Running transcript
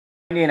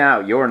Finding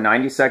out your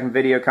 90-second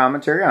video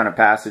commentary on a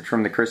passage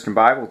from the Christian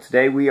Bible.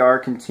 Today we are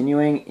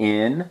continuing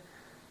in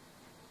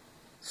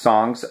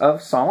Songs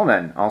of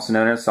Solomon, also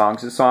known as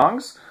Songs of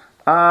Songs,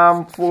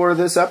 for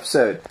this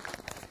episode.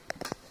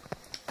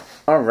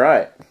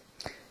 Alright.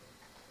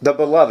 The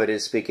Beloved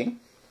is speaking.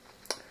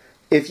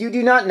 If you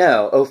do not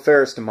know, O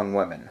fairest among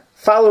women,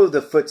 follow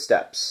the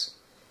footsteps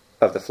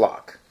of the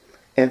flock,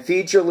 and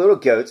feed your little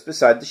goats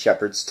beside the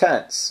shepherd's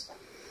tents.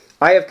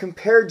 I have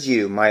compared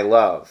you, my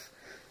love,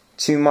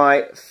 to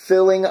my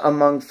filling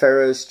among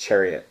Pharaoh's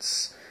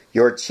chariots.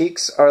 Your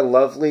cheeks are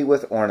lovely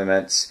with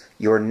ornaments,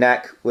 your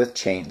neck with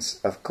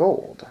chains of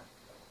gold.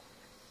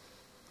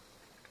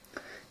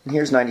 And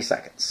here's 90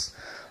 seconds.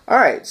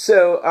 Alright,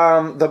 so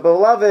the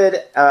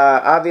beloved,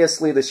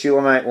 obviously the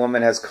Shulamite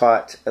woman has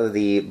caught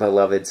the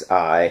beloved's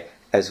eye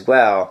as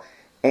well.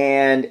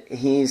 And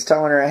he's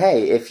telling her,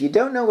 hey, if you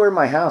don't know where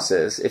my house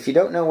is, if you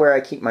don't know where I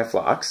keep my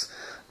flocks,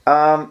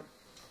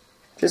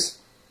 just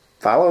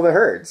follow the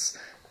herds.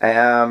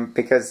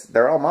 Because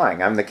they're all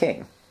mine. I'm the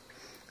king.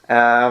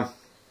 And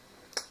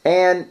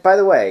by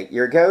the way,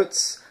 your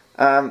goats,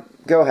 go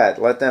ahead,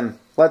 let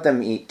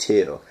them eat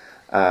too.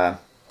 What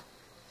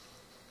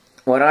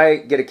I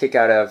get a kick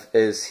out of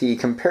is he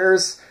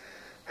compares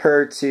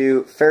her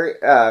to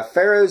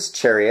Pharaoh's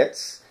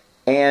chariots,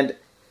 and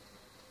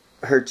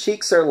her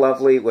cheeks are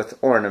lovely with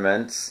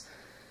ornaments,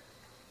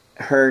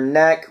 her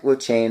neck with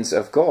chains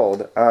of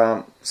gold.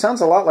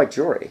 Sounds a lot like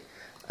jewelry.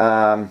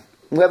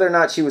 Whether or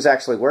not she was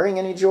actually wearing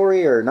any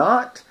jewelry or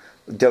not,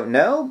 don't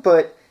know,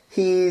 but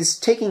he's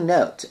taking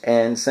note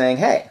and saying,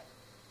 hey,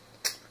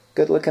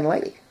 good-looking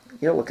lady,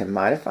 you're looking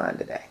mighty fine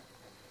today.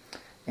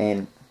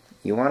 And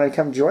you want to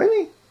come join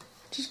me?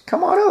 Just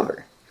come on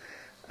over.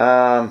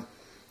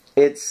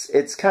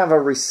 It's kind of a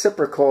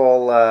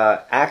reciprocal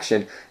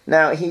action.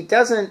 Now, he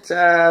doesn't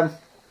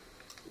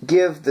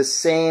give the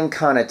same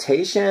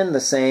connotation, the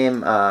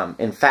same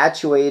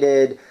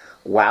infatuated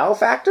wow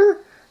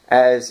factor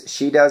as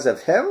she does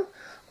of him.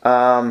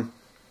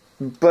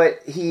 But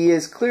he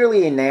is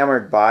clearly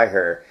enamored by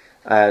her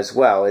as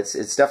well.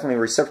 It's definitely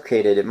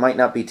reciprocated. It might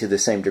not be to the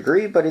same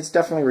degree, but it's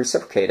definitely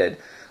reciprocated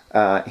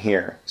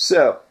here.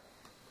 So,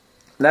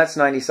 that's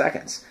 90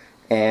 seconds.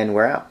 And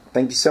we're out.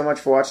 Thank you so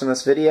much for watching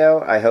this video.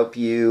 I hope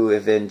you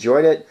have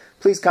enjoyed it.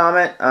 Please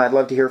comment. I'd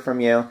love to hear from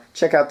you.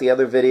 Check out the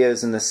other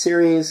videos in the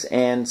series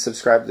and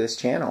subscribe to this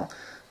channel.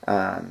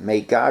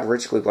 May God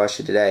richly bless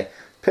you today.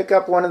 Pick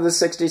up one of the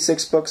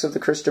 66 books of the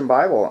Christian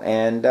Bible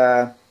and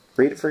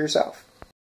read it for yourself.